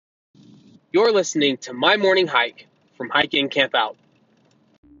You're listening to My Morning Hike from Hike In Camp Out.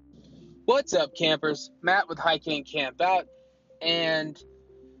 What's up, campers? Matt with Hike In Camp Out, and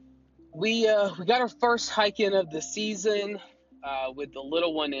we got our first hike in of the season with the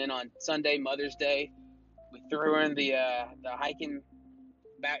little one in on Sunday, Mother's Day. We threw her in the hiking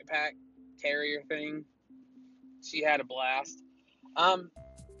backpack carrier thing. She had a blast.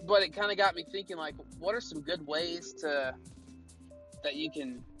 But it kind of got me thinking, like, what are some good ways that you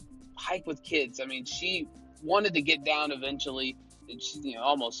can hike with kids? I mean, she wanted to get down eventually, and she's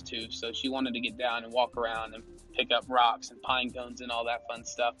almost 2, so she wanted to get down and walk around and pick up rocks and pine cones and all that fun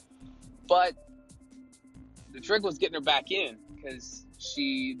stuff. But the trick was getting her back in, because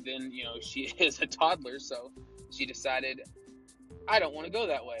she is a toddler, so she decided, I don't want to go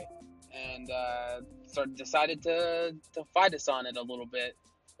that way, and decided to fight us on it a little bit.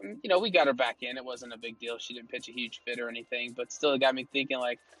 We got her back in. It wasn't a big deal. She didn't pitch a huge fit or anything, but still it got me thinking,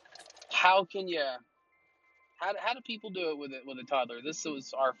 like, how can you how do people do it with a toddler? This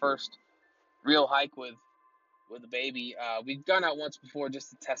was our first real hike with a baby. We'd gone out once before just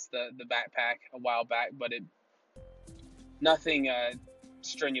to test the backpack a while back, but nothing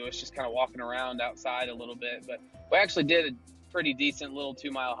strenuous, just kind of walking around outside a little bit. But we actually did a pretty decent little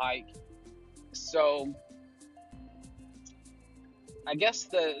 2-mile hike. So I guess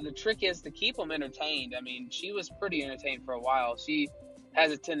the trick is to keep them entertained. I mean, she was pretty entertained for a while. She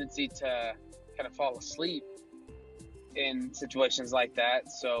has a tendency to kind of fall asleep in situations like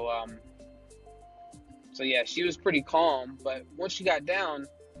that. So yeah, she was pretty calm. But once she got down,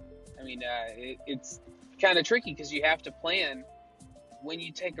 I mean, it's kind of tricky, because you have to plan when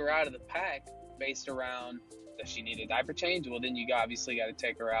you take her out of the pack based around, does she need a diaper change? Well, then you obviously got to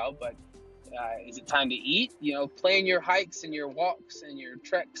take her out. But is it time to eat? Plan your hikes and your walks and your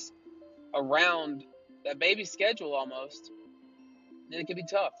treks around that baby schedule almost. And it can be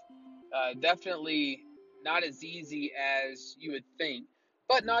tough. Definitely not as easy as you would think,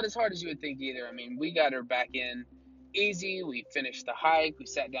 but not as hard as you would think either. I mean, we got her back in easy. We finished the hike. We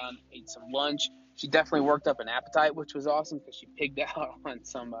sat down, ate some lunch. She definitely worked up an appetite, which was awesome, because she pigged out on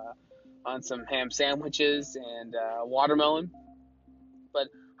some ham sandwiches and watermelon. But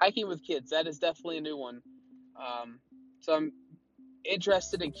hiking with kids, that is definitely a new one. So I'm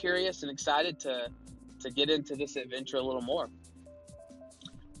interested and curious and excited to get into this adventure a little more.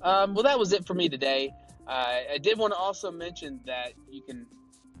 Well, that was it for me today. I did want to also mention that you can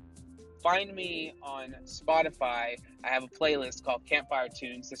find me on Spotify. I have a playlist called Campfire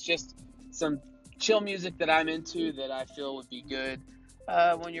Tunes. It's just some chill music that I'm into that I feel would be good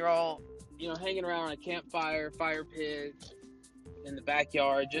when you're all, hanging around a campfire, fire pit, in the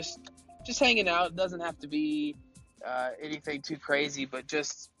backyard, just hanging out. It doesn't have to be anything too crazy, but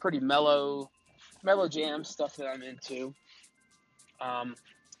just pretty mellow jam stuff that I'm into.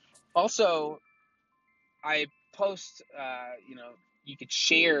 Also, I post, you could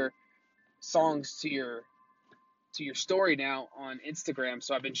share songs to your story now on Instagram.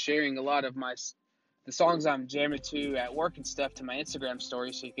 So I've been sharing a lot of the songs I'm jamming to at work and stuff to my Instagram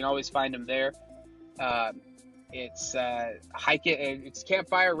story. So you can always find them there. It's it's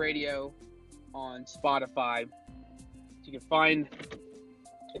Campfire Radio on Spotify. You can find,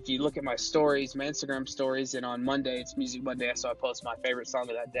 if you look at my stories, my Instagram stories, and on Monday, it's Music Monday, so I post my favorite song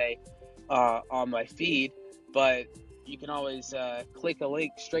of that day on my feed. But you can always click a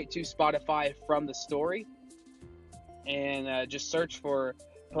link straight to Spotify from the story, and just search for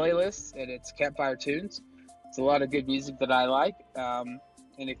playlists, and it's Campfire Tunes. It's a lot of good music that I like, and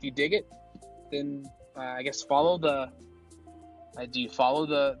if you dig it, then I guess follow the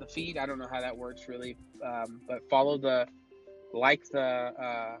feed? I don't know how that works really, but follow the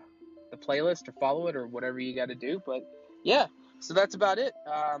playlist, or follow it, or whatever you got to do. But yeah, so that's about it.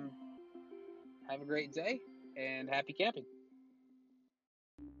 Have a great day and happy camping.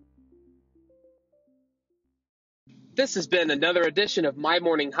 This has been another edition of My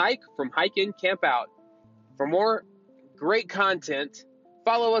Morning Hike from Hike In Camp Out. For more great content,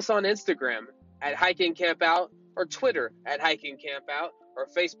 follow us on Instagram at Hike In Camp Out, or Twitter at Hike In Camp Out, or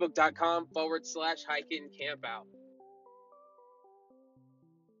Facebook.com/Hike In Camp Out.